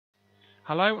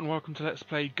Hello and welcome to Let's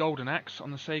Play Golden Axe on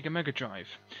the Sega Mega Drive.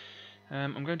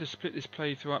 I'm going to split this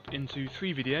playthrough up into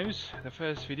 3 videos. The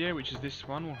first video, which is this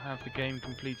one, will have the game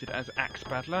completed as Axe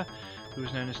Battler, who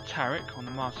is known as Tarek on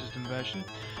the Master System version.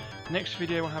 The next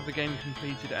video will have the game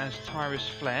completed as Tyrus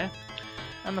Flare,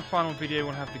 and the final video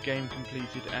will have the game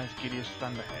completed as Gideous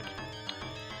Thunderhead.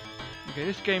 Okay,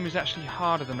 this game is actually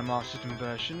harder than the Master System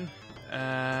version.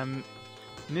 In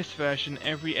this version,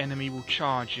 every enemy will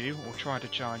charge you, or try to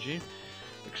charge you,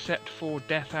 except for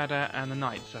Death Adder and the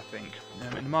Knights, I think.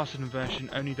 In the Master System version,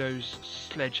 only those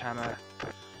sledgehammer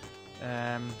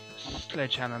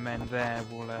men there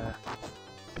will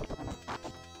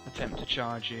attempt to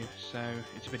charge you, so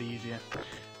it's a bit easier.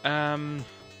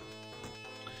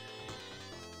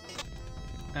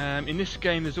 In this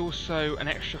game, there's also an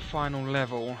extra final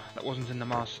level that wasn't in the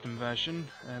Master System version.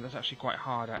 That's actually quite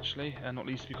hard, actually, not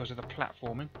least because of the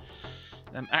platforming.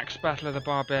 Axe Battler the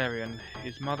Barbarian.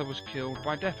 His mother was killed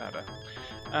by Death Adder.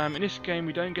 In this game,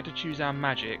 we don't get to choose our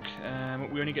magic.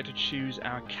 We only get to choose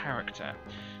our character.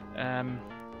 And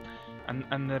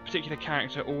the particular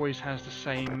character always uses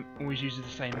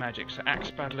the same magic. So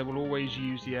Axe Battler will always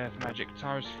use the Earth magic.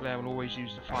 Tyrus Flare will always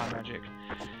use the Fire magic.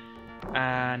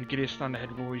 And Gideous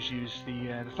Thunderhead will always use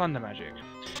the Thunder magic.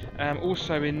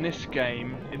 Also in this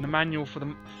game, in the manual for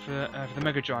the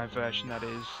Mega Drive version, that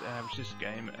is, which is this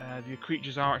game, the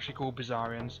creatures are actually called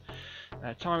Bizarrians.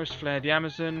 Tyrus Flare, the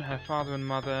Amazon, her father and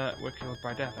mother were killed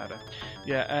by Death Adder.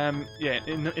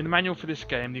 In the manual for this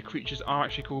game, the creatures are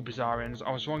actually called Bizarrians.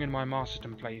 I was wrong in my Master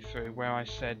System playthrough where I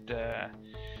said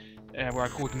where I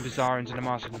called them Bizarrians in the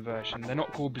Master System version. They're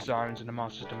not called Bizarrians in the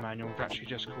Master System manual, they're actually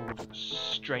just called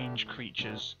Strange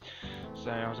Creatures. So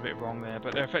I was a bit wrong there,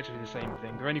 but they're effectively the same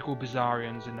thing. They're only called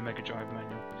Bizarrians in the Mega Drive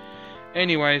manual.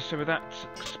 Anyway, so with that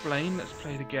explained, let's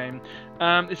play the game.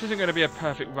 This isn't going to be a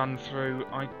perfect run through.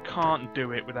 I can't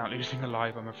do it without losing a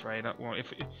life, I'm afraid. Well,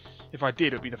 if I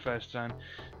did, it would be the first time.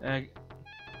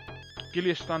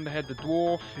 Gideous Thunderhead the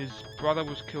Dwarf, his brother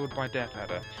was killed by Death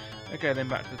Adder. Okay, then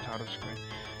back to the title screen.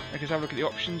 Okay, so have a look at the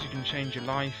options. You can change your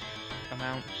life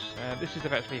amounts. This is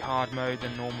effectively hard mode,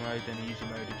 then normal mode, then easy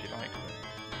mode if you like. But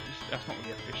that's not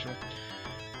really official.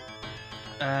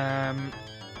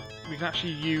 We can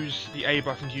actually use the A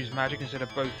button to use magic instead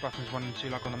of both buttons 1 and 2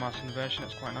 like on the Master System version.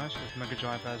 That's quite nice because the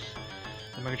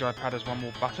Mega Drive pad has one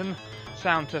more button.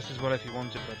 Sound test as well if you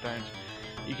want it, but don't.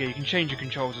 You can change your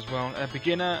controls as well.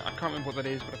 Beginner, I can't remember what that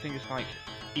is, but I think it's like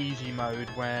easy mode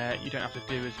where you don't have to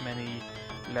do as many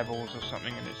levels or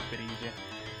something, and it's a bit easier.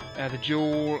 The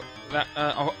duel, that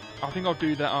I think I'll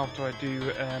do that after I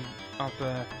do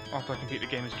after I complete the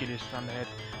game as Gideous Thunderhead.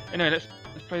 Anyway, let's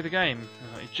play the game.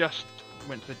 It just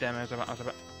went to the demo as I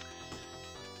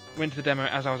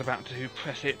was about to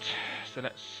press it, so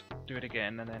let's do it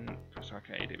again and then press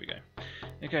arcade. Here we go.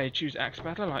 Okay, choose Axe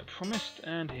Battler like promised,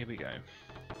 and here we go.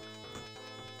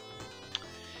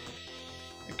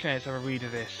 Okay, let's have a read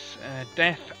of this.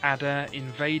 Death Adder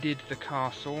invaded the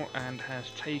castle and has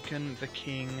taken the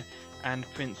king and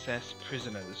princess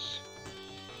prisoners.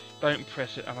 Don't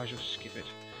press it, otherwise you'll skip it.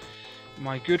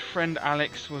 My good friend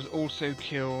Alex was also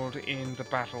killed in the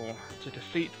battle. To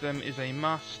defeat them is a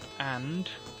must, and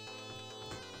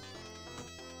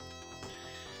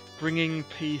bringing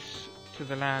peace to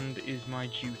the land is my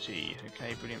duty.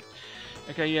 Okay, brilliant.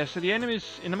 Okay, yeah, so the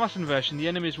enemies, in the Master System version, the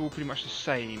enemies were all pretty much the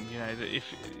same. You know, if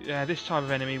this type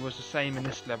of enemy was the same in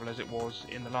this level as it was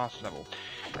in the last level.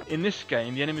 In this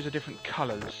game, the enemies are different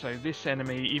colours, so this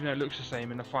enemy, even though it looks the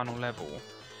same in the final level,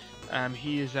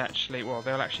 he is actually, well,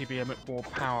 they'll actually be a bit more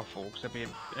powerful, because they'll be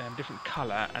a different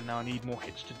colour, and they'll need more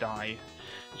hits to die.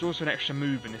 There's also an extra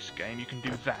move in this game. You can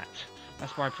do that.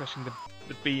 That's by pressing the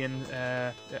B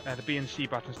and C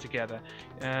buttons together.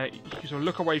 You sort of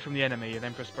look away from the enemy and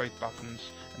then press both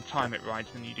buttons and time it right,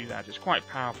 and then you do that. It's quite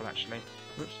powerful, actually.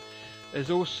 Whoops.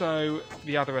 There's also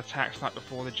the other attacks like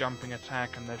before, the jumping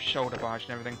attack and the shoulder barge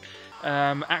and everything.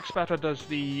 Axe Battler does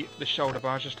the shoulder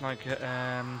barge just like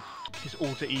his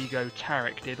alter ego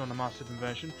Tarek did on the Master System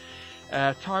version.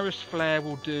 Tyrus Flare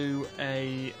will do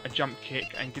a jump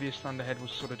kick, and Gideous Thunderhead will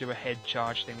sort of do a head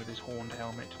charge thing with his horned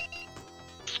helmet.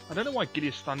 I don't know why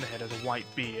Gideous Thunderhead has a white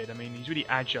beard. I mean, he's really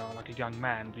agile like a young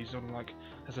man, but he's sort of like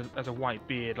has a white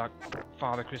beard like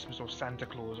Father Christmas or Santa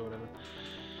Claus or whatever.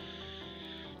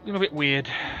 A little bit weird.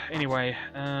 Anyway,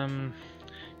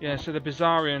 yeah, so the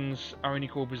Bizarrians are only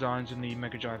called Bizarrians in the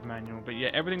Mega Drive manual, but yeah,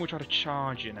 everything will try to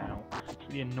charge you now. It's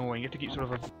really annoying. You have to keep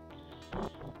sort of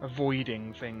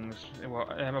avoiding things, well,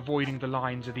 avoiding the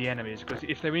lines of the enemies, because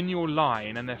if they're in your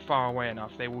line and they're far away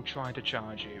enough, they will try to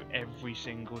charge you every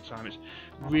single time. It's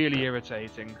really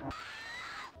irritating.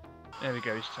 There we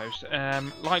go, he's toast.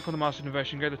 Like on the Master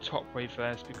version, go the top way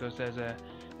first because there's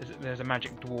a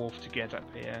magic dwarf to get up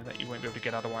here that you won't be able to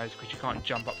get otherwise because you can't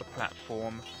jump up the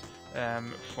platform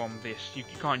from this. You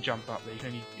can't jump up there, you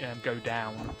can only go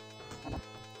down.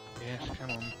 Yes, come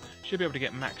on. Should be able to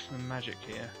get maximum magic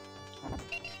here.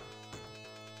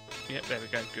 Yep, there we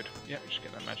go, good. Yep, just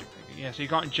get that magic thing. Yeah, so you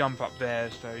can't jump up there,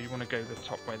 so you want to go the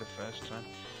top way the first time.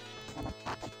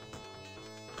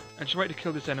 And just wait to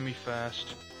kill this enemy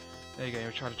first. There you go,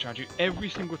 he'll try to charge you. Every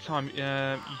single time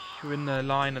you're in the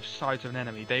line of sight of an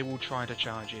enemy, they will try to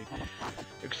charge you.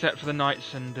 Except for the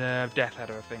Knights and Death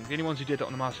Adder, I think. The only ones who did that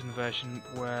on the Master version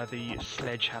were the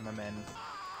Sledgehammer Men.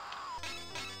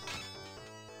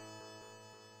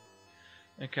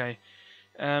 Okay.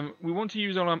 We want to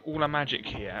use all our magic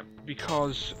here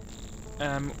because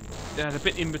there's a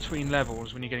bit in between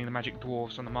levels when you're getting the magic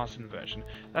dwarfs on the Master version.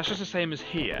 That's just the same as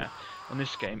here on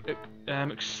this game,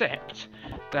 except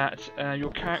that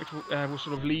your character will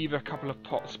sort of leave a couple of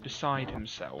pots beside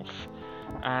himself,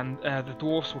 and the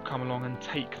dwarfs will come along and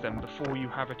take them before you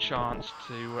have a chance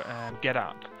to get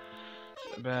up.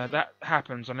 That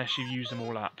happens unless you use them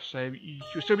all up, so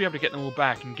you'll still be able to get them all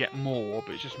back and get more,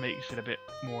 but it just makes it a bit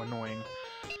more annoying.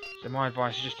 So my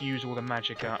advice is just use all the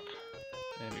magic up.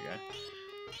 There we go.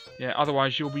 Yeah,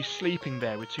 otherwise you'll be sleeping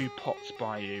there with 2 pots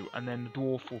by you, and then the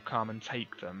dwarf will come and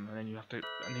take them, and then you won't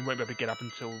be able to get up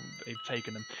until they've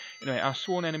taken them. Anyway, our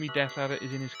sworn enemy Death Adder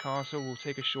is in his castle. We'll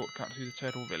take a shortcut through the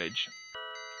Turtle Village.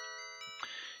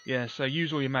 Yeah, so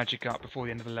use all your magic up before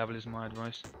the end of the level is my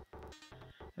advice.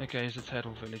 Okay, here's the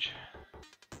Turtle Village.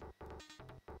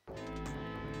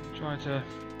 Try to...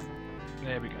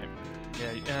 There we go.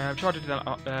 Yeah, try to do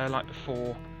that like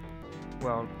before.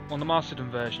 Well, on the Mastered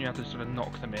version you have to sort of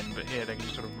knock them in, but here they can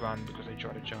just sort of run because they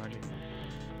try to charge you.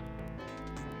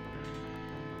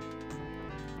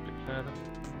 A bit further.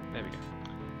 There we go.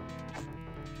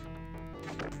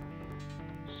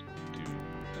 Just do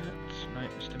that. No,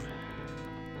 missed him.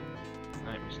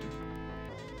 No, missed him.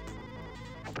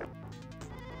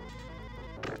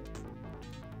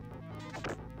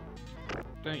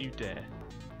 Don't you dare.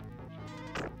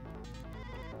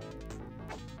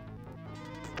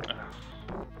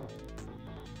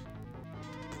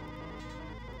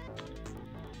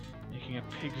 Making a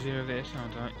pig's ear of this,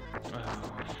 aren't I?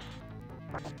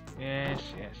 Oh. Yes,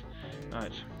 yes.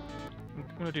 Right. I'm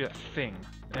going to do that thing.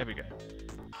 There we go.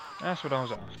 That's what I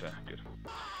was after. Good.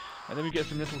 And then we get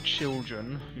some little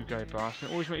children who go past, and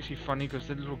it always makes you funny because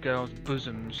the little girl's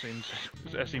bosom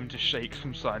seem to shake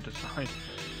from side to side.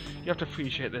 You have to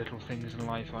appreciate the little things in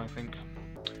life, I think,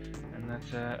 and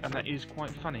that is quite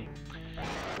funny.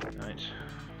 Right.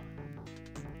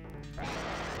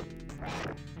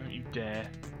 Don't you dare.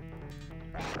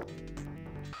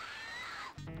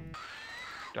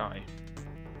 Die.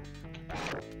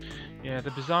 Yeah,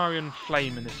 the Bizarrian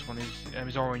flame in this one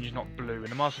is orange, not blue. In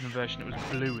the Master version it was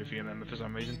blue, if you remember, for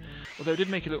some reason. Although it did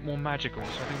make it look more magical, so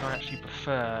I think I actually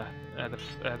prefer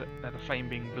the flame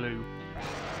being blue.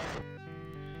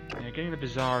 Yeah, getting the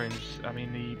Bizarrians, I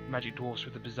mean the magic dwarfs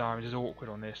with the Bizarrians is awkward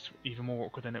on this, even more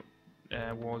awkward than it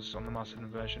was on the Master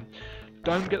version.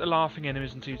 Don't get the laughing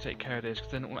enemies until you take care of this,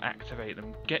 because then it will activate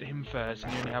them. Get him first,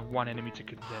 and you only have 1 enemy to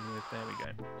contend with. There we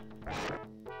go.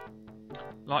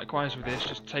 Likewise with this,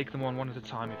 just take them on one at a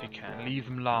time if you can. Leave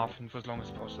them laughing for as long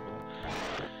as possible.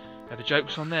 Now the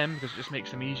joke's on them, because it just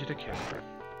makes them easier to kill.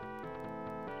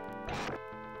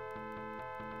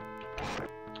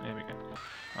 There we go.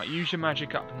 Right, use your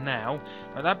magic up now.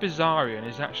 Now that Bizarrian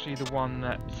is actually the one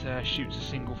that shoots a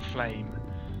single flame.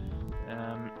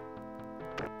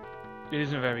 It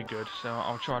isn't very good, so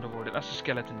I'll try to avoid it. That's a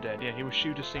skeleton dead. Yeah, he will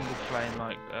shoot a single flame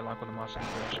like on the Master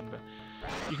version, but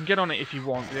you can get on it if you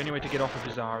want. The only way to get off a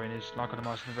Bizarrian is, like on the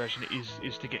Master version,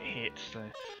 is to get hit. So,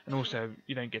 and also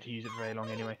you don't get to use it very long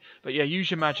anyway. But yeah, use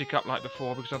your magic up like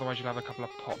before, because otherwise you'll have a couple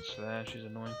of pots there, which is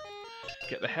annoying.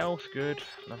 Get the health, good,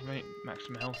 lovely.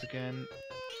 Maximum health again.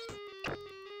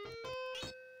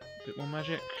 Bit more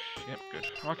magic. Yep, good.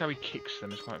 I like how he kicks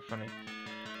them. It's quite funny.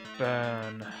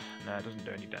 Burn. No, it doesn't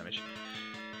do any damage.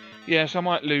 Yeah, so I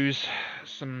might lose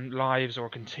some lives or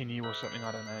continue or something,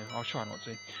 I don't know. I'll try not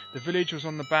to. The village was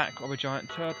on the back of a giant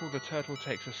turtle. The turtle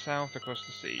takes us south across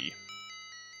the sea.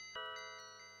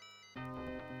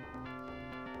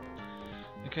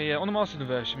 Okay, yeah, on the Master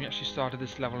version we actually started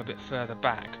this level a bit further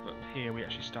back, but here we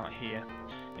actually start here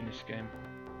in this game.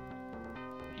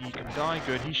 He can die,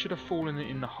 good. He should have fallen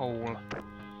in the hole.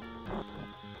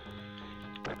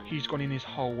 He's gone in his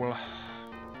hole.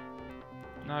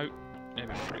 No. There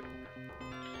we go. Good.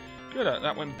 Good.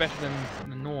 That went better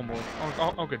than normal.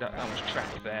 Oh, good. That was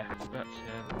trapped there. But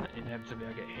inevitably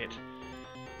I get hit.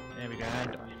 There we go.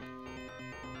 And die.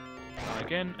 Die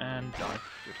again, and die.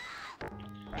 Good.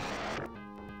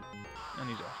 And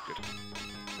he's off. Good.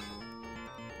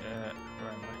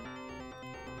 Where am I?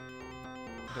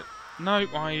 No,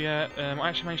 I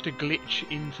actually managed to glitch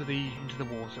into the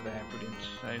water there. Brilliant.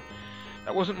 So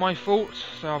that wasn't my fault.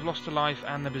 So I've lost a life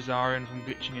and the Bizarrian from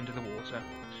glitching into the water.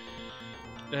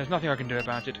 There's nothing I can do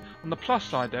about it. On the plus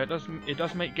side, though, it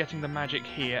does make getting the magic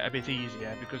here a bit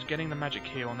easier, because getting the magic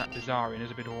here on that Bizarrian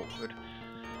is a bit awkward.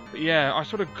 But yeah, I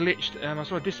sort of glitched. I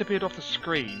sort of disappeared off the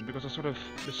screen because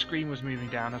the screen was moving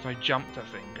down as I jumped, I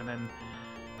think, and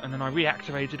then I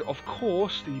reactivated. Of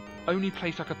course, the only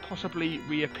place I could possibly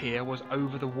reappear was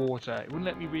over the water. It wouldn't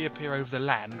let me reappear over the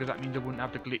land because that means I wouldn't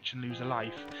have to glitch and lose a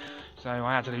life. So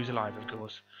I had to lose a life, of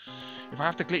course. If I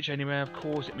have to glitch anywhere, of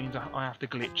course, it means I have to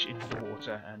glitch into the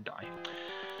water and die.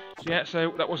 So yeah,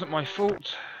 so that wasn't my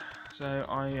fault. So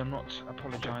I am not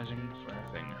apologising for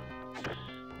anything.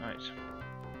 Right.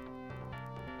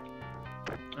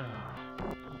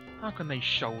 How can they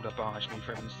shoulder barge me,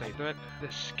 for heaven's sake? They're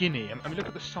skinny. I mean, look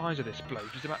at the size of this bloke.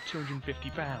 He's about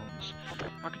 250 pounds.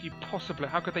 How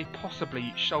could they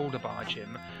possibly shoulder barge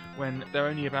him when they're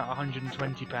only about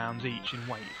 120 pounds each in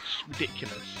weight? It's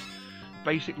ridiculous.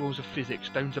 Basic laws of physics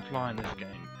don't apply in this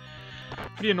game.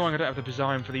 Pretty annoying I don't have the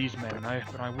design for these men though,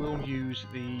 but I will use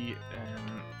the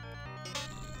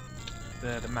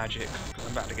magic, because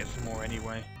I'm about to get some more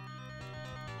anyway.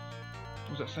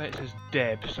 What does that say? It says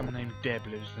Deb. Someone named Deb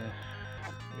lives there.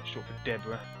 It's short for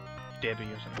Deborah. Debbie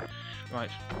or something.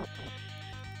 Right.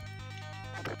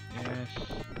 Yes.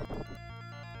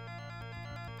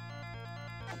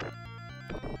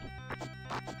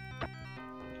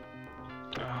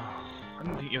 I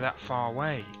didn't think you're that far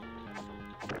away.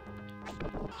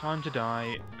 Time to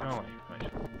die. Go away.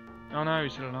 Right. Oh no,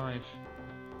 he's still alive.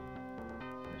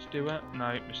 Let's do a...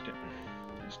 No, missed it.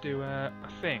 Let's do a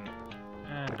thing.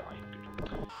 And die.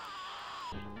 Good.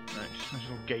 Right, nice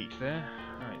little gate there.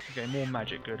 Right, okay, more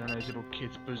magic. Good. I know those little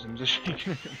kids' bosoms are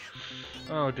shaking.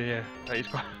 Oh dear. That is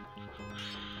quite...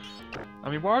 I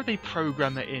mean, why would they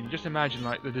program that in? Just imagine,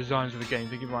 like, the designs of the game,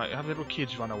 thinking, right, have little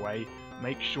kids run away,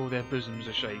 make sure their bosoms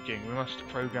are shaking. We must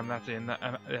program that in.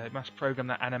 Must program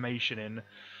that animation in.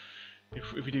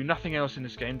 If we do nothing else in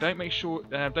this game, don't make sure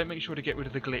to get rid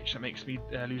of the glitch that makes me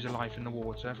lose a life in the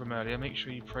water from earlier. Make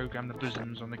sure you program the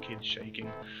bosoms on the kids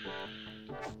shaking.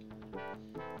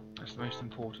 That's the most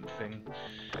important thing.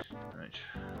 Right.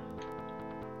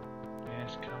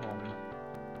 Yes, come on.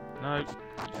 No.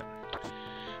 Yep.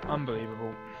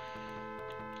 Unbelievable.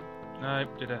 No,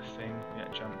 did a thing. Yeah,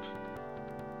 jump.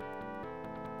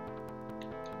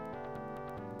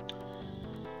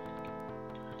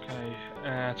 Okay,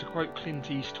 to quote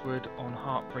Clint Eastwood on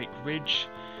Heartbreak Ridge,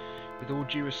 with all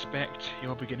due respect,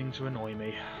 you're beginning to annoy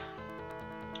me.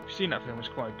 I've seen that film, it's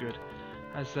quite good.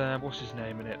 Has, what's his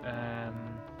name in it?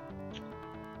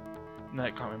 No,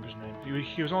 I can't remember his name.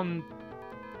 He was on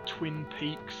Twin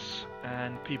Peaks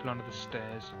and People Under the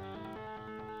Stairs.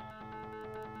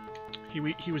 He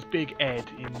was Big Ed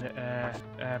in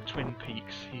Twin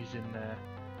Peaks. He's in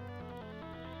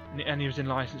and he was in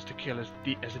License to Kill as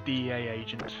a DEA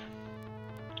agent.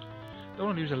 Don't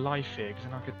want to lose a life here because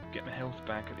then I could get my health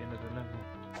back at the end of the level.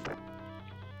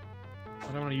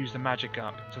 I don't want to use the magic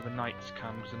up until the knights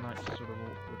come because the knights are sort of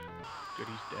awkward. Good,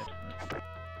 he's dead.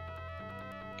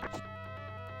 Right.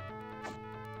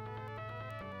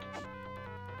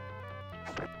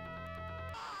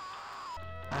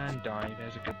 And die.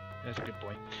 There's a good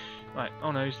boy. Right.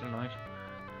 Oh no, he's still alive.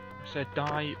 I said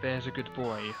die. There's a good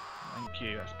boy. Thank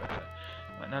you. That's better.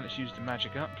 Right, now let's use the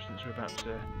magic up since we're about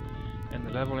to end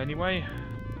the level anyway.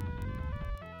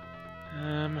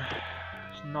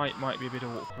 This night might be a bit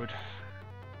awkward.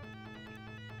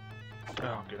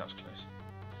 Oh, good. That's close.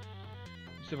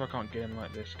 Let's see if I can't get him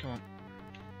like this. Come on.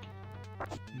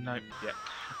 No. Yeah.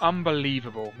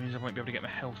 Unbelievable. Means I won't be able to get my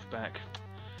health back.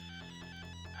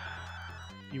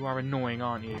 You are annoying,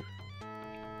 aren't you?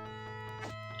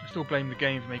 I still blame the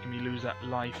game for making me lose that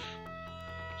life.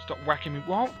 Stop whacking me.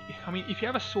 Well, I mean, if you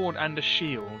have a sword and a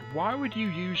shield, why would you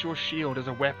use your shield as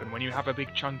a weapon when you have a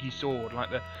big chunky sword,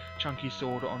 like the chunky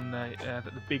sword on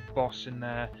the big boss in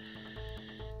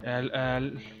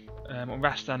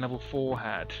Rastan level 4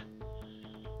 had?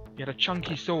 You had a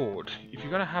chunky sword. If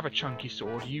you're going to have a chunky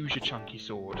sword, use your chunky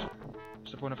sword.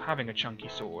 What's the point of having a chunky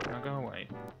sword? Now go away.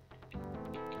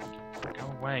 Go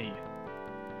away.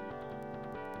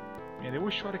 Yeah, they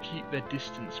always try to keep their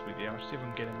distance with you. I'll see if I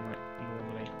can get him like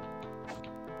normally.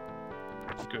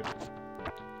 Good.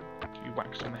 You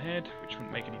whack on the head, which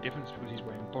wouldn't make any difference because he's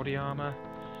wearing body armour.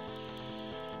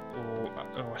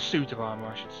 Or a suit of armour,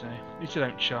 I should say. At least they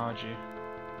don't charge you.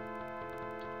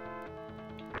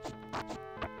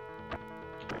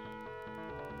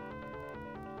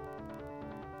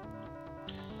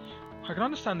 I can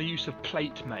understand the use of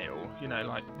plate mail, you know,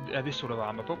 like this sort of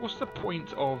armour, but what's the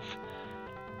point of...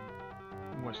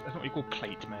 that's not what you call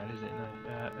plate mail, is it?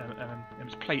 No, it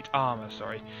was plate armour,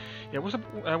 sorry. Yeah, what's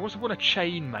the point of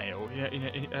chain mail?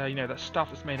 You know, that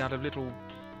stuff that's made out of little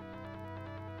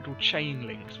chain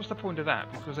links. What's the point of that?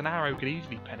 Because an arrow could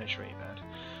easily penetrate that.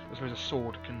 I suppose a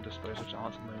sword can, I suppose, to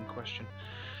answer my own question.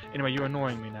 Anyway, you're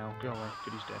annoying me now. Go away.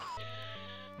 Good, he's dead.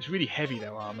 It's really heavy,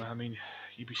 though, armour. I mean,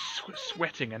 you'd be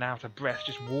sweating and out of breath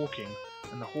just walking,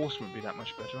 and the horse wouldn't be that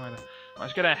much better either. Right,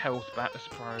 let's get our health back. That's a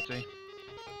priority.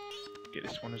 Get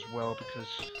this one as well because,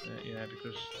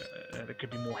 there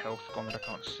could be more health gone that I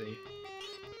can't see.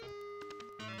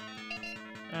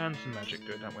 And some magic.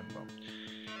 Good, that went well.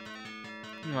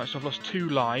 Right, so I've lost 2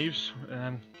 lives.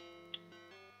 Well,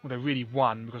 no, really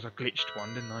 1 because I glitched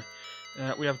one, didn't I?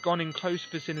 We have gone in close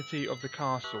vicinity of the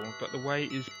castle, but the way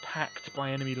is packed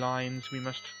by enemy lines. We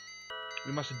must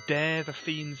dare the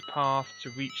fiend's path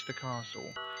to reach the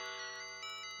castle.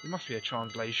 There must be a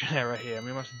translation error here.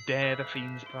 We must dare the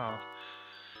fiend's path.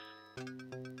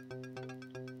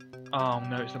 Oh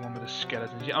no, it's the one with the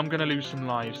skeletons. Yeah, I'm going to lose some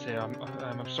lives here.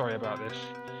 I'm sorry about this.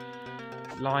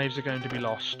 Lives are going to be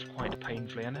lost quite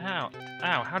painfully. And how?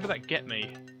 Ow, how did that get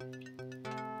me?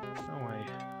 No way.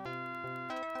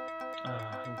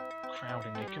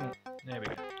 Crowding me. Come on. There we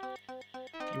go.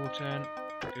 Your turn.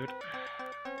 Good.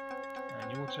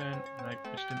 And your turn. No,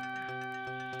 missed him.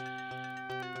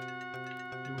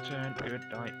 Your turn. Good.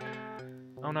 Die.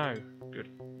 Oh no. Good.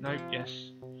 No,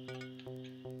 yes.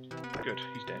 Good.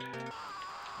 He's dead.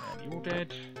 And you're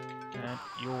dead. And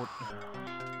you're...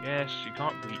 Yes, you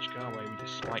can't reach. Go away with your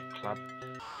spike club.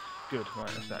 Good,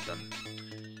 right, that's that done.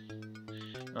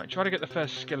 Right, try to get the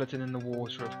first skeleton in the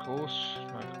water, of course,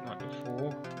 like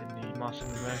before, in the Master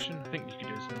version. I think you could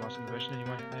do this in the Master version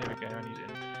anyway. There we go, and he's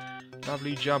in.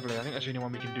 Lovely jubbly. I think that's the only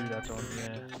one we can do that on.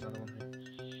 Yeah, that's another one here.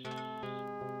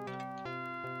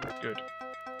 Good.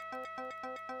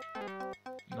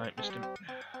 No, missed him.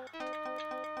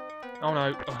 Oh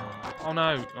no! Oh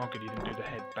no! Oh good, you didn't do the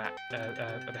head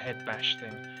bash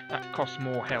thing. That costs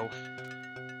more health.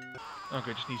 Oh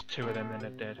good, just needs 2 of them, then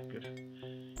they're dead. Good.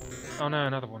 Oh no,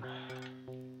 another one.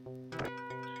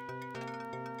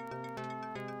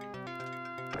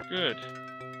 Good.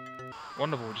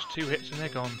 Wonderful, just 2 hits and they're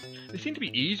gone. They seem to be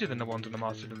easier than the ones in the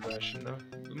Mastered version.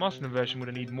 The Mastered version would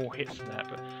have needed more hits than that,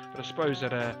 but I suppose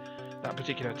that that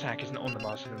particular attack isn't on the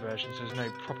Mastered version, so there's no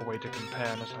proper way to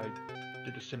compare unless I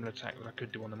did a similar attack that I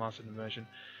could do on the Mastered version.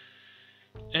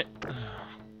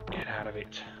 Get out of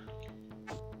it.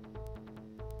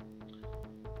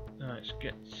 Let's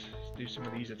do some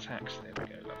of these attacks. There we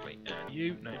go, lovely. And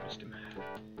you, no, missed him.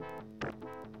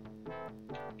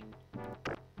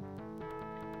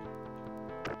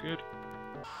 Good.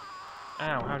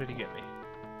 Ow, how did he get me?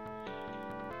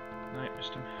 No,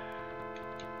 missed him.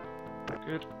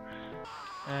 Good.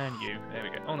 And you, there we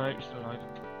go. Oh no, he's still alive.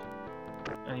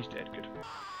 And he's dead, good.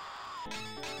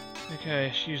 Okay,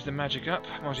 let's use the magic up.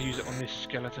 Might as well use it on this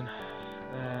skeleton.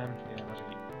 Yeah, might as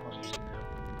well use it now.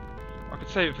 I could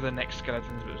save it for the next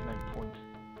skeletons, but there's no point.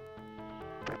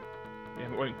 Yeah,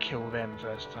 but it won't kill them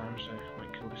first time, so it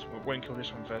won't kill this one. It won't kill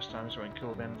this one first time, so it won't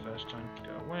kill them first time.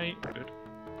 Go away, good.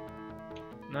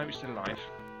 No, he's still alive.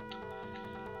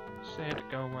 Said,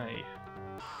 go away.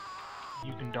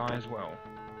 You can die as well.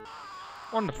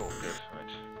 Wonderful, good,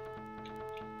 right.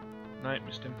 No,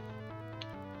 missed him.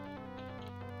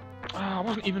 Oh, I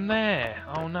wasn't even there!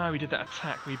 Oh no, he did that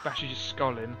attack where he bashes his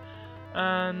skull in.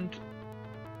 And...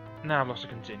 now I've lost to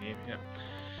continue, yep.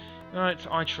 Right,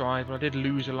 I tried, but I did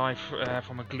lose a life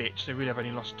from a glitch, so really I've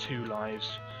only lost 2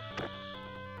 lives.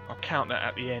 I'll count that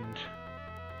at the end.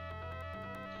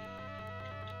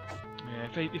 Yeah,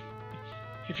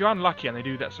 if you're unlucky and they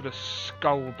do that sort of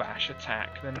skull bash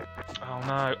attack, then...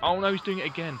 oh no, he's doing it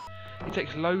again. He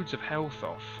takes loads of health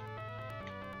off.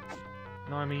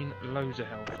 No, I mean loads of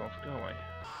health off. Go away.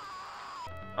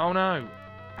 Oh no!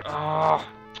 Ah! Oh.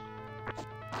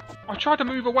 I tried to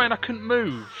move away and I couldn't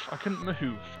move.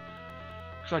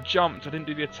 Because I jumped. I didn't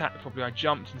do the attack properly. I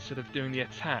jumped instead of doing the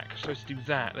attack. I was supposed to do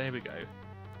that. There we go.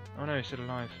 Oh no, he's still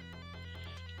alive.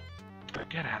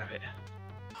 Get out of it.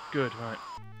 Good, right.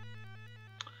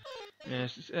 Yeah,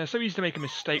 it's so easy to make a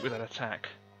mistake with that attack.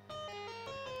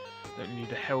 Don't need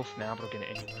the health now, but I'll get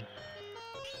it anyway.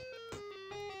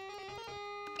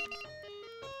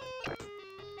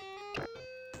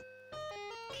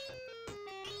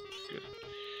 Good.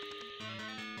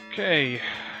 Okay.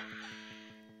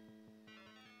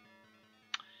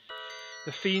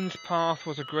 The fiend's path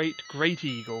was a great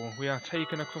eagle. We are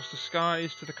taken across the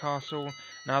skies to the castle.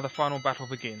 Now the final battle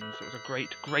begins. It was a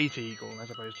great eagle, as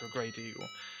opposed to a great eagle.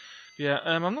 Yeah,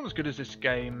 I'm not as good as this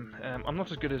game. I'm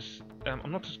not as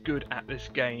good at this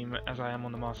game as I am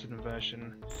on the Master System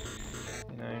version.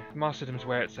 You know, Master System's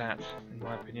where it's at, in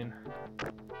my opinion.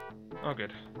 Oh,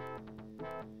 good.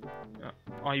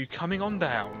 Are you coming on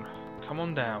down? Come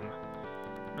on down.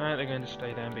 No, they're going to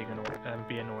stay there and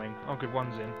be annoying. Oh, good,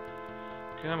 one's in.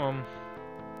 Come on.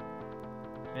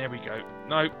 There we go.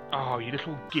 No. Oh, you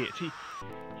little git.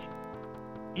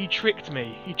 He tricked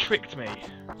me. He tricked me.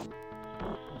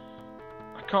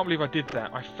 I can't believe I did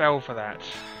that. I fell for that.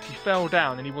 He fell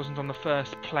down and he wasn't on the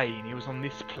first plane. He was on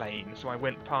this plane, so I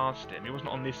went past him. He wasn't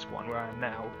on this one where I am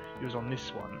now. He was on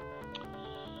this one.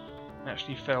 I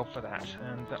actually fell for that,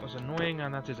 and that was annoying,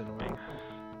 and that is annoying.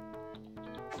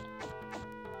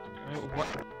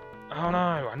 What? Oh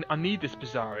no! I need this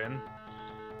Bizarrian.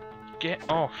 Get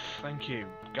off! Thank you.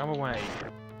 Go away.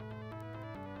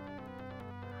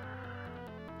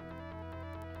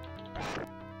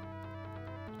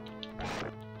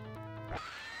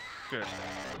 Good.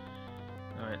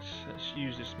 Alright, let's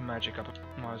use this magic up.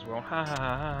 Might as well. Ha ha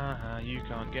ha ha ha! You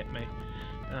can't get me.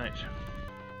 Alright.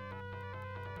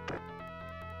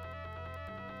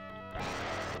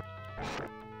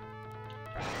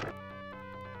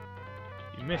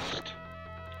 You missed.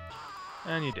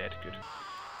 And you're dead. Good.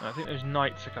 I think those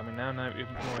knights are coming now. No,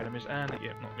 even more enemies. And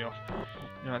yeah, knocked me off.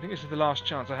 No, I think this is the last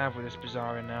chance I have with this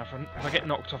Bizarrian now. If I get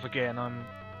knocked off again, I'm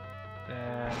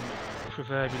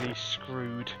proverbially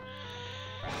screwed.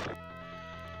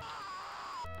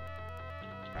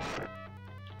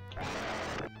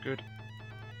 Good.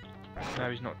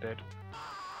 No, he's not dead.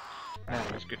 Now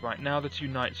he's good. Right, now the two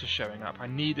knights are showing up. I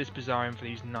need this Bizarrian for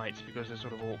these knights because they're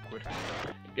sort of awkward.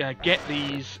 Get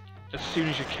these as soon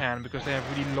as you can because they have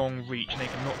really long reach and they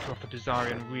can knock you off the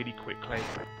Bizarrian really quickly.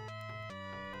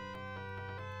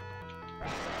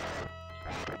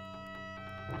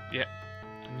 Yep,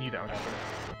 I knew that would happen.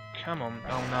 Come on.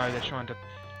 Oh no, they're trying to...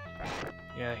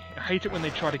 Yeah, I hate it when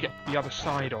they try to get the other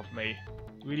side of me.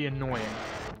 Really annoying.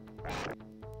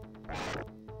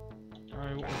 Go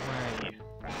away.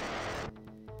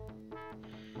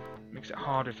 Makes it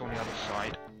harder if on the other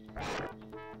side.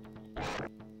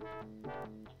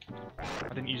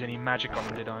 I didn't use any magic on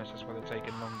them, did I? So that's why they're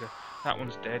taking longer. That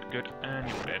one's dead. Good. And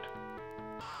you're dead.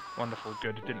 Wonderful.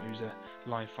 Good. Didn't lose a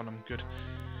life on them. Good.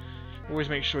 Always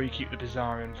make sure you keep the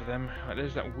Bizarrian for them.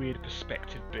 There's that weird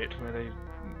perspective bit where they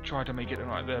try to make it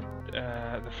like the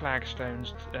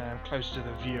flagstones closer to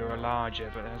the viewer are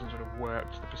larger, but it hasn't sort of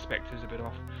worked. The perspective's a bit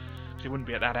off. Because it wouldn't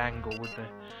be at that angle, would they?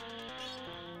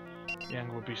 The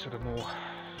angle would be sort of more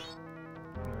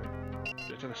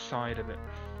to the side of it.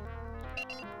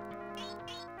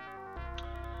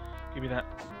 Give me that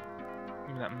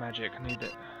magic.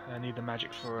 I need the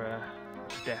magic for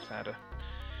Death Adder.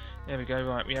 There we go.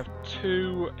 Right, we have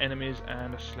 2 enemies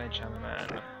and a Sledgehammer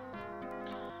Man.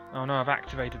 Oh no, I've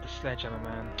activated the Sledgehammer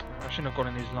Man. I shouldn't have got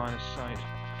in his line of sight.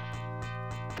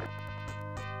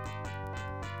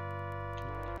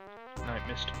 No,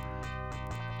 missed.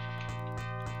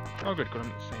 Oh good, got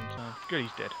him at the same time. Good,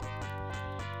 he's dead.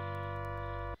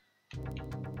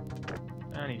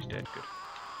 And he's dead, good.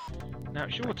 Now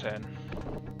it's your turn.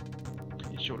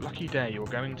 It's your lucky day, you're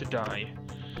going to die.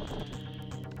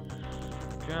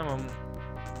 Come on.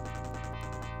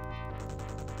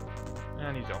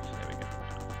 And he's off, there we go.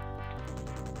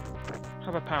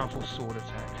 Have a powerful sword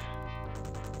attack.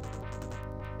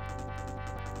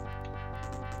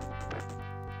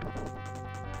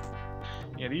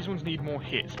 Yeah, these ones need more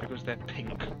hits because they're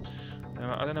pink.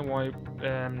 I don't know why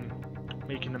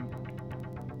making them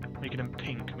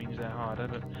pink means they're harder,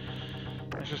 but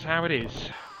that's just how it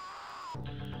is.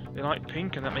 They like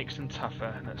pink, and that makes them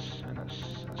tougher, and that's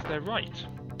their right.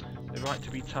 Their right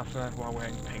to be tougher while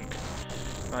wearing pink.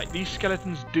 Right, these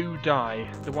skeletons do die.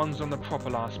 The ones on the proper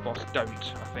last boss don't,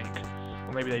 I think.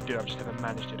 Or maybe they do, I've just never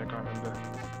managed it, I can't remember.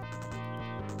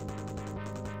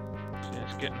 So yeah,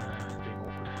 it's getting being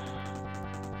awkward.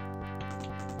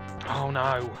 Oh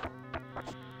no!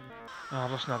 Oh,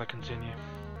 I've lost another continue.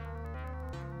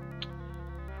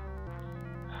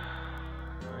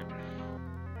 Right.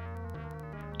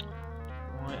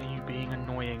 Why are you being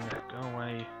annoying? Go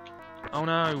away. Oh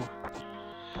no!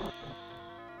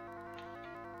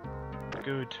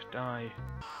 Good, die.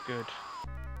 Good.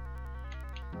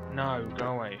 No, go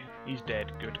away. He's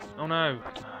dead. Good. Oh no!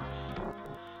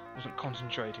 Wasn't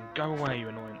concentrating. Go away, you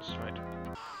annoyance. Right.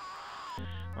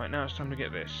 Right, now it's time to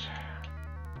get this.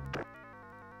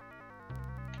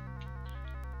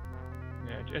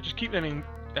 Yeah, just keep letting.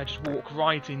 Just walk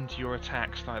right into your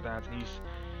attacks like that, and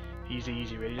he's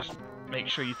easy really. Just make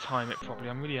sure you time it properly.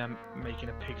 I'm really making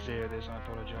a pig's ear of this. I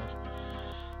apologise.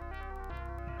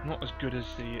 I'm not as good as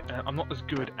the. I'm not as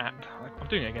good at. I'm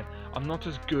doing it again. I'm not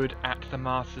as good at the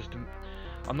Master System.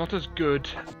 I'm not as good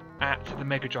at the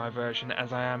Mega Drive version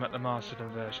as I am at the Master System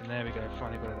version. There we go.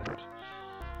 Finally got it out.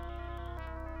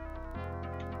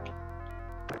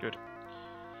 Good.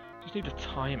 Just need to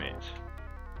time it.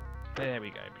 There we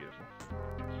go. Beautiful.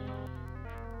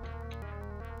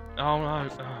 Oh no.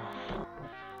 Oh,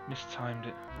 mistimed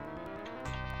it.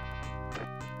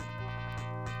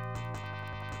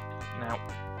 Now.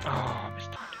 Oh, I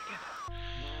mistimed it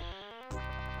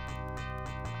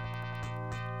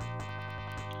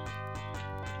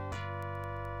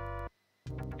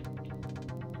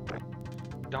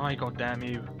again. Die, goddamn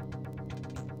you.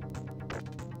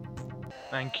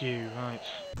 Thank you. Right.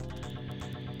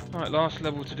 Right, last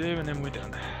level to do and then we're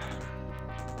done.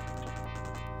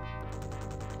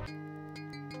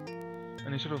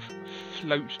 And they sort of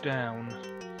float down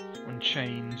on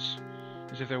chains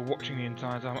as if they were watching the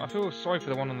entire time. I feel sorry for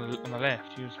the one on the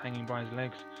left. He was hanging by his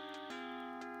legs.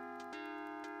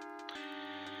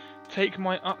 Take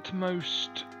my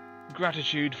utmost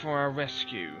gratitude for our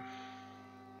rescue.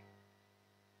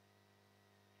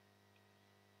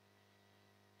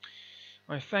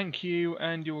 I thank you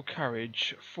and your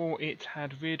courage, for it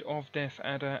had rid of Death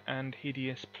Adder and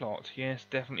hideous plot. Yes,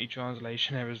 definitely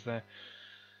translation errors there.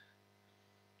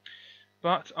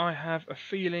 But I have a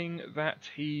feeling that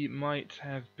he might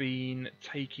have been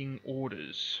taking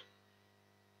orders.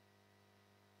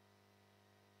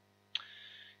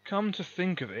 Come to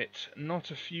think of it, not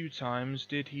a few times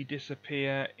did he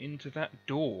disappear into that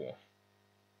door.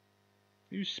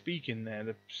 Who's speaking there?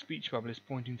 The speech bubble is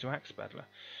pointing to Axe Battler.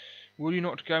 Will you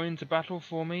not go into battle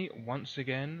for me once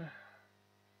again?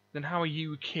 Then how are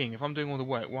you king? If I'm doing all the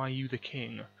work, why are you the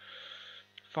king?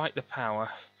 Fight the power.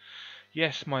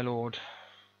 Yes, my lord.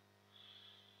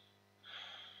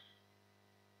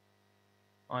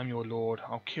 I'm your lord.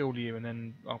 I'll kill you and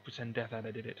then I'll pretend Death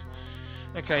Adder did it.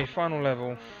 Okay, final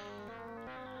level.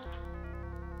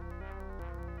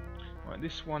 Right,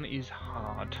 this one is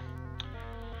hard.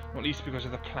 Not least because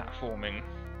of the platforming.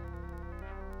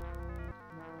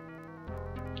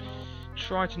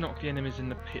 Try to knock the enemies in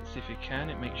the pits if you can.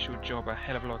 It makes your job a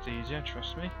hell of a lot easier,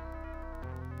 trust me.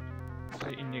 So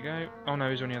in you go. Oh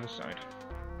no, he's on the other side.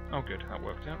 Oh good, that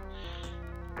worked out.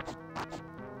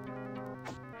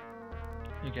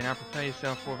 You can now prepare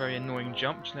yourself for a very annoying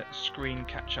jump. Just let the screen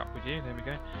catch up with you. There we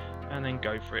go. And then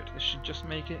go for it. This should just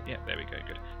make it. Yeah, there we go.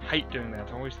 Good. Hate doing that.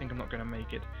 I always think I'm not going to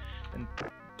make it. And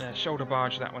shoulder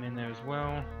barge that one in there as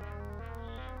well.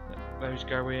 Let those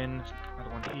go in. Another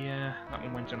one here. That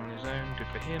one went in on his own. Good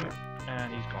for him.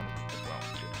 And he's gone as well.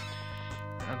 Good.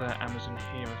 Another Amazon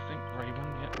here, I think. Grey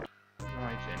one. Yep.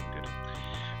 Right in. Good.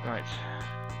 Right.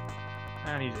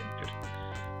 And he's in. Good.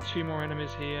 Two more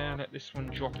enemies here. Let this one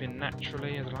drop in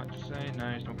naturally, as I like to say.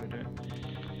 No, he's not going to do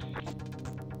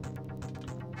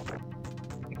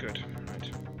it. Good.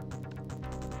 Right.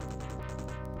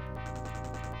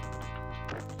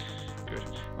 Good.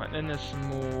 Right, then there's some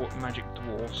more magic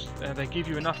dwarfs. They give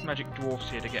you enough magic dwarfs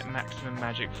here to get maximum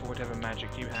magic for whatever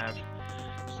magic you have.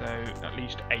 So, at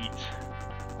least 8.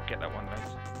 I'll get that one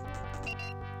later.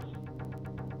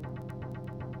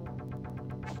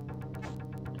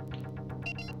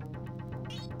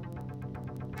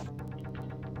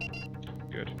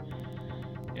 Good.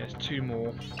 Yes, 2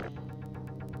 more.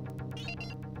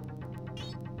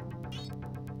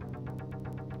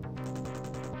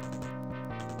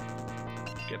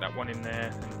 Get that one in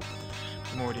there.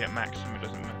 I'm already at maximum, it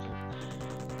doesn't matter.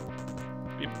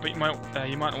 But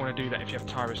you might want to do that if you have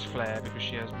Tyra's Flare, because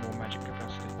she has more magic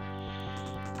capacity.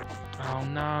 Oh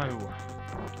no!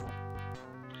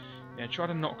 Yeah, try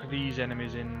to knock these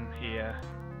enemies in here.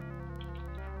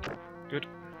 Good.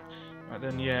 Right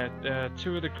then, yeah,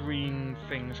 2 of the green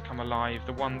things come alive.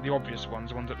 The obvious ones,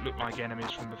 the ones that look like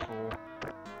enemies from before.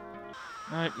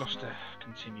 Nope, lost to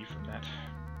continue from that.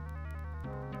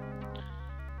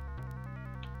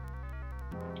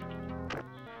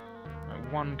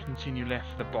 Right, 1 continue left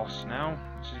for the boss now.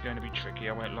 This is going to be tricky,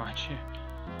 I won't lie to you.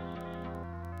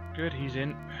 Good, he's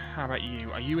in. How about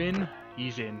you? Are you in?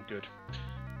 He's in, good.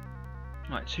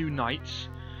 Right, 2 knights.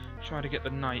 Try to get the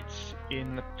knights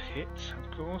in the pit,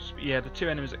 of course. But yeah, the 2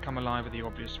 enemies that come alive are the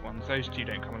obvious ones. Those 2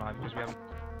 don't come alive because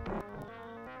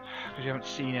we haven't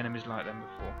seen enemies like them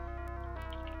before.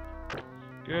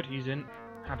 Good, he's in.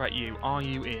 How about you? Are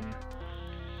you in?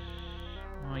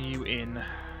 Are you in?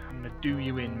 I'm gonna do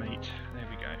you in, mate. There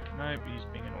we go. Nope, he's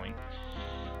being annoying.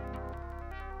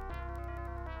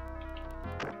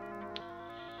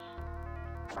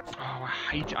 Oh, I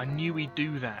hate it. I knew he'd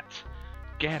do that.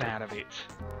 Get out of it.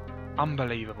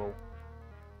 Unbelievable.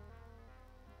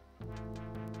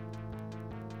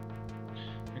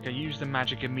 Okay, use the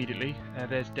magic immediately.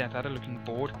 There's Death Adder looking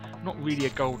bored. Not really a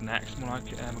golden axe, more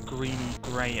like a greeny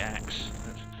grey axe.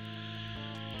 But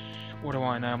what do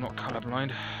I know? I'm not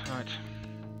colourblind. Right.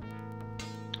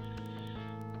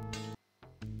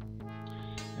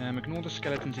 Ignore the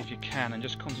skeletons if you can and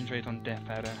just concentrate on Death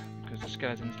Adder, because the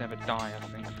skeletons never die, I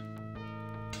think.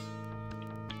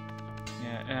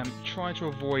 Yeah, try to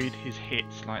avoid his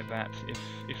hits like that.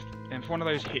 If one of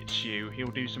those hits you, he'll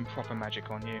do some proper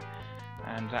magic on you,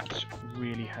 and that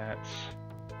really hurts.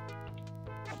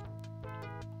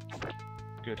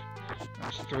 Good.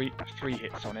 That's three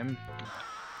hits on him.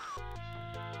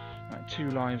 Right, 2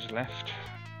 lives left.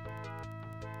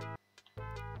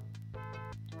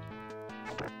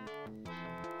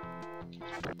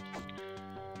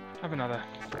 Have another.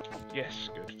 Yes,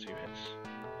 good. 2 hits.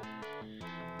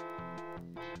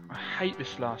 I hate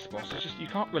this last boss. It's just, you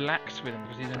can't relax with them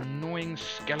because these annoying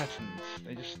skeletons.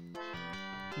 They just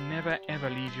never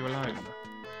ever leave you alone.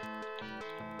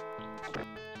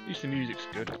 At least the music's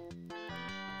good.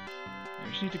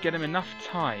 You just need to get him enough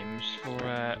times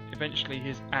for eventually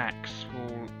his axe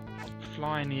will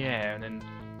fly in the air and then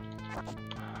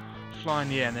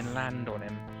land on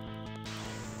him.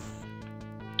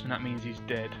 And that means he's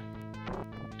dead.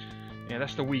 Yeah,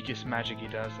 that's the weakest magic he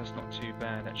does. That's not too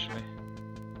bad, actually.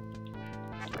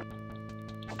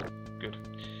 Good.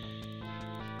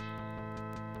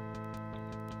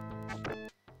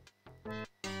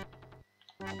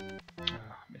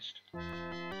 Ah, missed.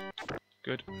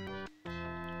 Good.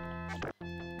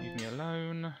 Leave me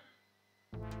alone.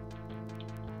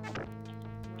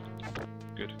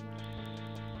 Good.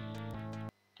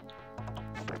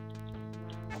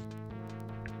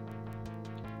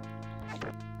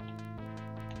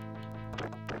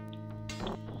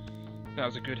 That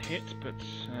was a good hit, but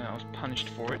I was punished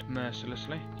for it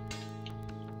mercilessly.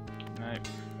 No,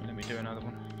 let me do another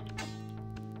one.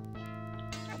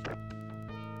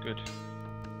 Good.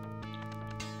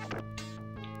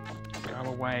 Go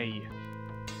away.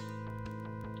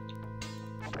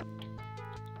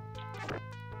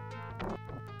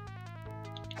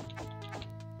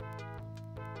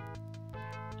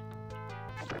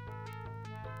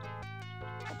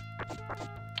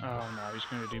 Oh no, he's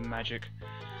going to do magic.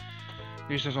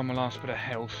 He's just on my last bit of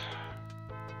health.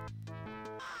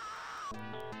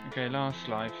 Okay, last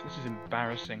life. This is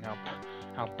embarrassing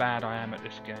how bad I am at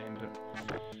this game,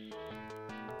 but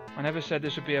I never said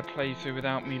this would be a playthrough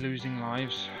without me losing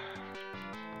lives.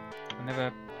 I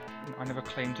never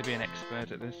claimed to be an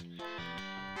expert at this.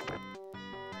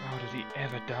 Oh, does he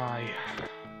ever die?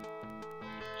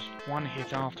 Just one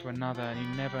hit after another and he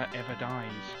never ever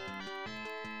dies.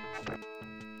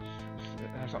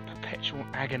 There's like perpetual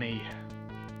agony.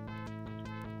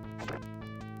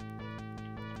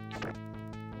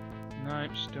 No,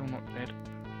 still not dead.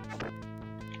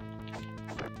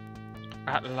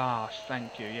 At last,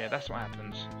 thank you. Yeah, that's what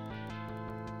happens.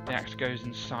 The axe goes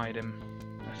inside him.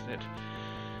 That's it.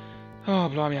 Oh,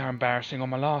 blimey, how embarrassing. On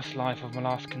my last life of my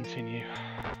last continue.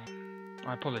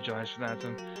 I apologise for that.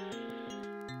 It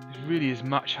really is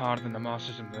much harder than the Master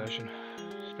System version.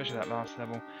 Especially that last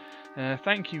level.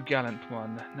 Thank you, gallant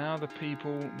one. Now the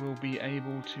people will be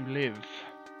able to live.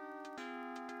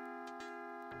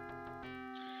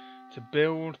 To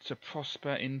build, to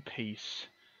prosper in peace,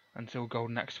 until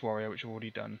Golden Axe Warrior, which I've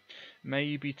already done,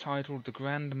 may be titled the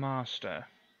Grand Master.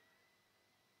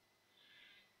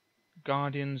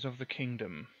 Guardians of the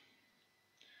Kingdom.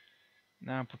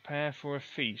 Now prepare for a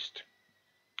feast.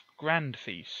 Grand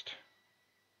feast.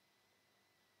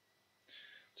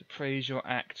 To praise your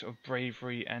act of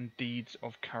bravery and deeds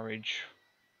of courage.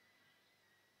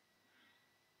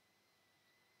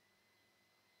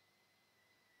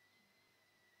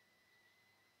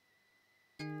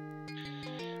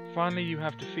 Finally, you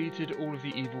have defeated all of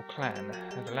the evil clan,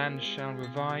 and the land shall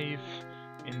revive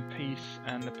in peace,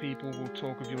 and the people will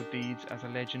talk of your deeds as a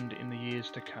legend in the years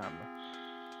to come.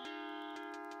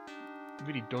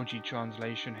 Really dodgy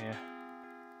translation here.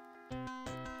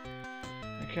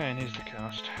 Okay, and here's the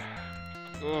cast.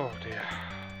 Oh dear.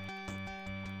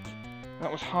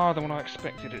 That was harder than I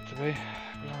expected it to be.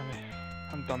 Blimey, I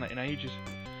haven't done that in ages.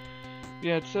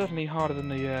 Yeah, it's certainly harder than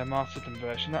the Master System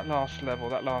version. That last level,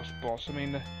 that last boss, I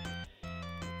mean,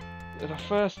 the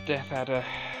first Death Adder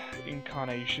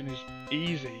incarnation is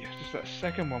easy. It's just that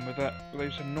second one with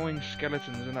those annoying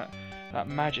skeletons and that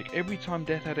magic. Every time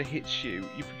Death Adder hits you,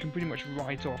 you can pretty much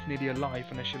write off nearly a life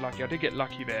unless you're lucky. I did get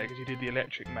lucky there because he did the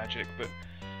electric magic, but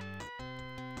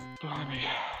blimey.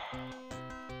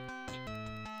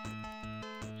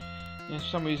 Yeah, for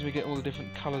some reason we get all the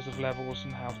different colours of levels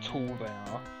and how tall they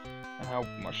are and how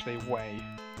much they weigh.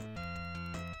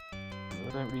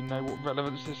 I don't really know what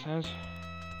relevance this has.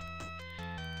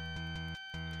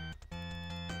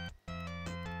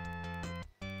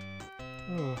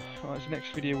 Oh, right, so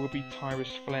next video will be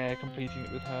Tyrus Flare, completing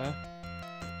it with her.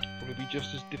 Probably be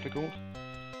just as difficult.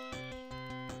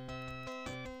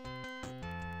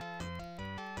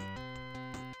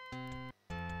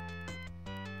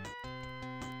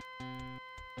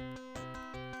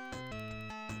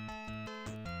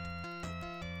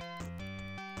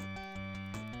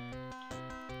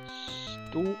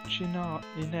 Storchinea,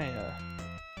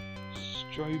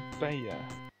 Strobea.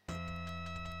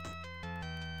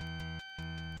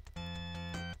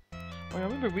 I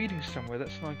remember reading somewhere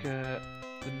that's like the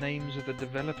names of the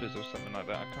developers or something like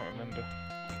that. I can't remember.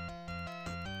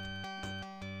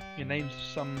 Your names of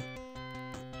some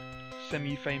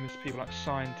semi-famous people, like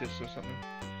scientists or something.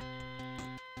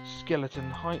 Skeleton,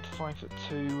 height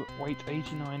 5'2", weight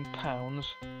 89 pounds.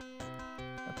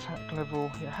 Attack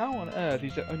level. Yeah, how on earth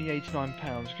is it only 89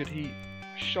 pounds? Could he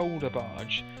shoulder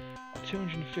barge a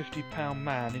 250 pound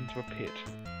man into a pit?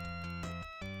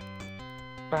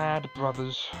 Bad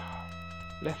Brothers.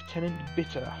 Lieutenant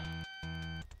Bitter.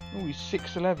 Oh, he's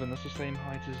 6'11". That's the same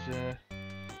height as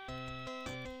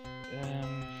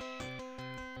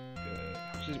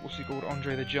what's he called?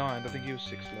 Andre the Giant. I think he was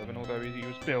 6'11", although he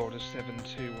was billed as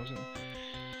 7'2", wasn't he?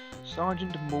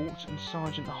 Sergeant Malt and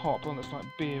Sergeant Hop. Oh, that's like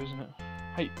beer, isn't it?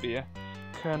 Hate beer.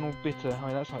 Colonel Bitter.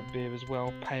 Oh, that's like beer as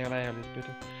well. Pale ale is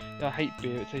bitter. Yeah, I hate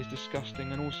beer. It tastes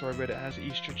disgusting. And also, I read it has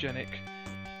estrogenic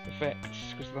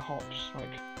effects because of the hops,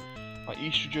 like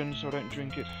estrogen. So I don't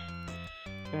drink it.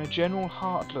 General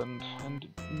Heartland and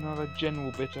another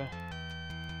General Bitter.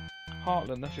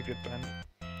 Heartland. That's a good band.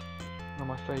 One of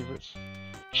my favourites.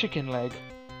 Chicken Leg.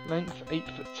 Length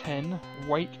 8'10",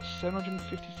 weight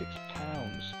 756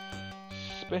 pounds.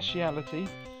 Speciality,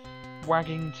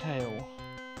 wagging tail.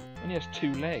 And he has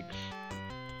 2 legs.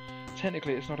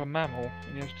 Technically it's not a mammal,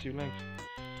 and he has 2 legs.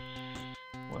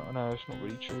 Well, no, it's not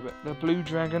really true, but the Blue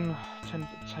Dragon,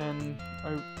 10'10",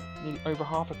 nearly over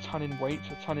half a ton in weight.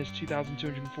 A ton is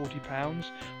 2,240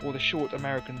 pounds, or the short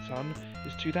American ton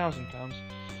is 2,000 pounds.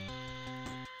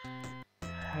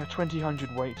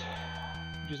 2000 weight,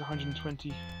 which is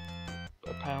 120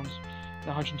 pounds, no,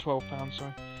 112 pounds,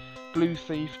 sorry. Blue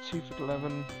Thief,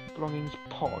 2'11", belongings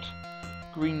pot.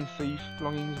 Green Thief,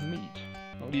 belongings meat.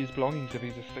 Not his belongings if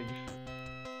he's a thief.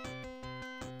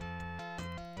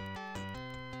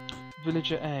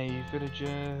 Villager A,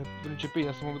 Villager B,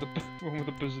 that's the one with the one with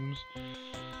the bosoms.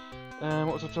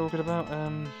 What was I talking about?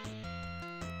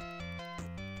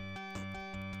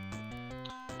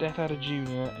 Death Adder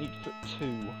Jr.,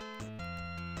 8'2",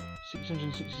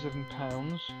 667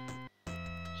 pounds.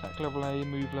 Attack level A,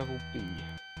 move level B.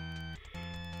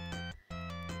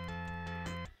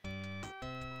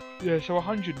 Yeah, so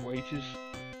 100 weight is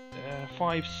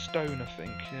 5 stone, I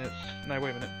think. Yeah, no,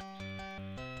 wait a minute.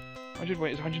 100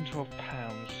 weight is 112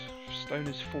 pounds. Stone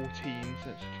is 14, so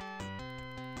it's...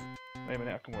 Wait a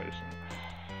minute, I can work this out.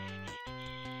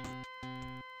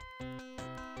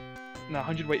 No,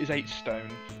 100 weight is 8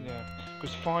 stone. Yeah,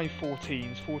 because 5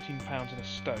 14s, 14 pounds in a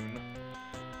stone.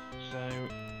 So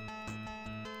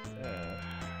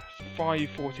 5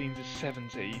 14s is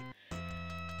 70.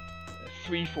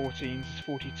 3 14s is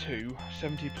 42.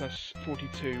 70 plus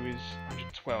 42 is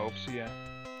 112. So yeah.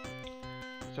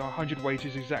 So 100 weight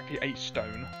is exactly 8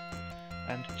 stone,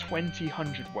 and 20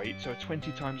 hundredweight, so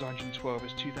 20 times 112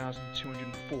 is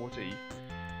 2,240,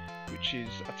 which is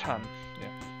a ton. Yeah.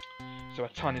 So a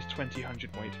ton is 20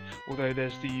 hundredweight. Although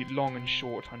there's the long and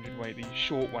short hundredweight. The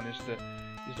short one is the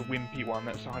wimpy one.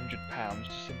 That's 100 pounds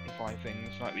to simplify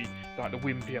things. Like the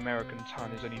wimpy American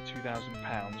ton is only 2,000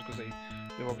 pounds because they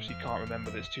obviously can't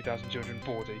remember that it's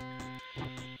 2,240.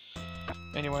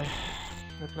 Anyway,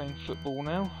 they're playing football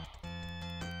now.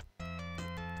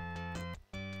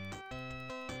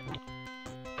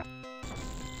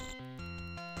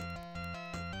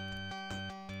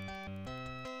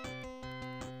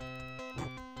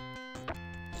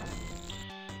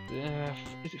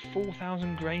 Is it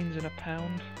 4,000 grains in a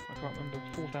pound? I can't remember.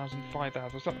 4,000,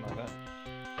 5,000, something like that.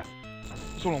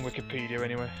 It's all on Wikipedia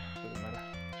anyway. Doesn't matter.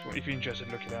 If you're interested,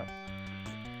 look it up.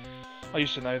 I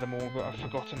used to know them all, but I've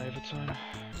forgotten over time.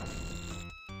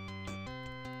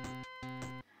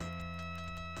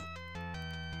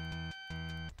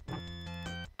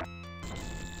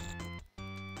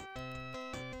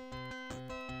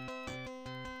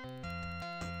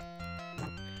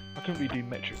 I couldn't really do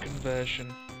metric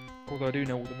conversion. Although I do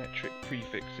know all the metric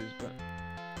prefixes, but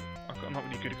I'm not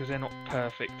really good because they're not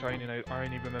perfect. I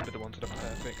only remember the ones that are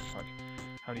perfect, like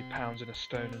how many pounds in a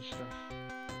stone and stuff.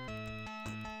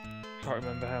 Can't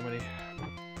remember how many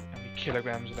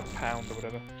kilograms in a pound or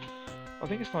whatever. I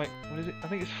think it's like, what is it? I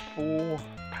think it's 4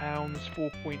 pounds,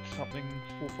 4 point something,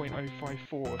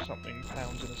 4.054 or something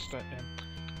pounds in a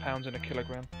pounds in a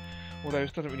kilogram. Although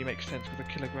it doesn't really make sense because a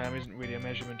kilogram isn't really a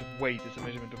measurement of weight; it's a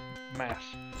measurement of mass.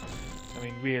 I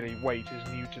mean, really, weight is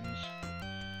newtons.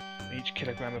 Each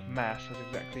kilogram of mass has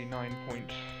exactly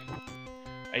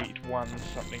 9.81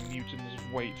 something newtons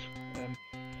of weight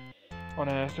on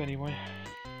Earth, anyway.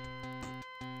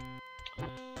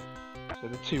 So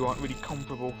the two aren't really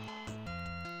comparable.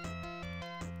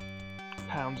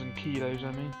 Pounds and kilos,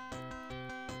 I mean.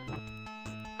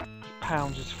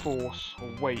 Pounds is force, or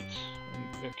weight,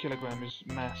 and a kilogram is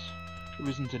mass. There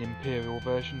isn't an imperial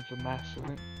version for mass, I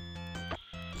think.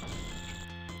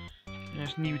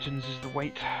 Yes, newtons is the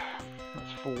weight.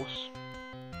 That's force.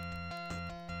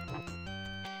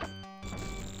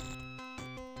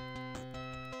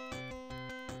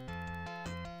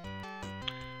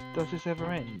 Does this ever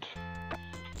end?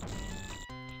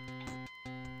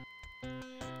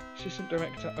 Assistant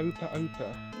Director Opa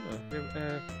Opa.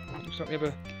 Looks like we have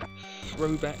a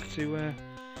throwback to the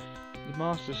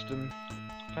Master System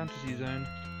Fantasy Zone.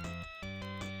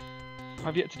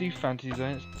 I've yet to do Fantasy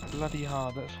Zone, it's bloody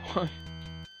hard, that's why.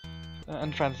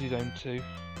 And Fantasy Zone 2.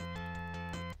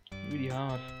 Really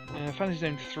hard. Fantasy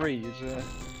Zone 3 is a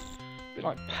bit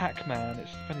like Pac-Man,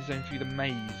 it's Fantasy Zone 3 The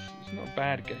Maze. It's not a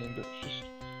bad game, but it's just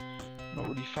not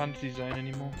really Fantasy Zone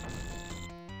anymore.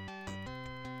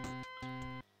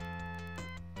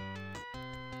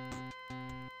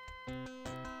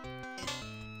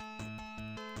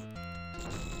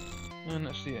 And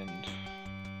that's the end.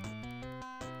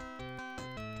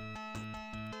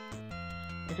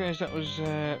 Okay, so that was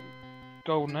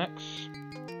Golden Axe.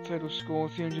 Total score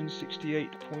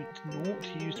 368.0.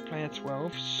 He used player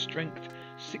 12. Strength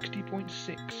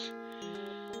 60.6.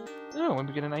 Oh, and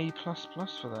we get an A++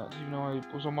 for that, even though I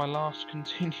was on my last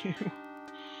continue.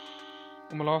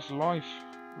 On my last life.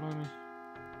 Blimey.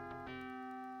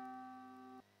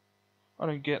 I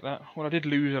don't get that. Well, I did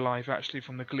lose a life actually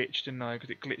from the glitch, didn't I?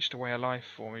 Because it glitched away a life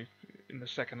for me in the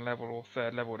second level or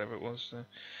third level, whatever it was. So.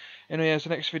 Anyway, yeah, so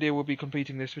next video we'll be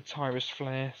completing this with Tyrus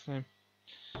Flare. So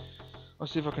I'll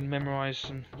see if I can memorise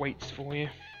some weights for you.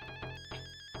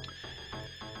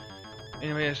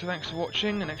 Anyway, yeah, so thanks for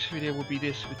watching. The next video will be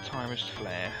this with Tyrus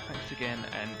Flare. Thanks again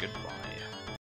and goodbye.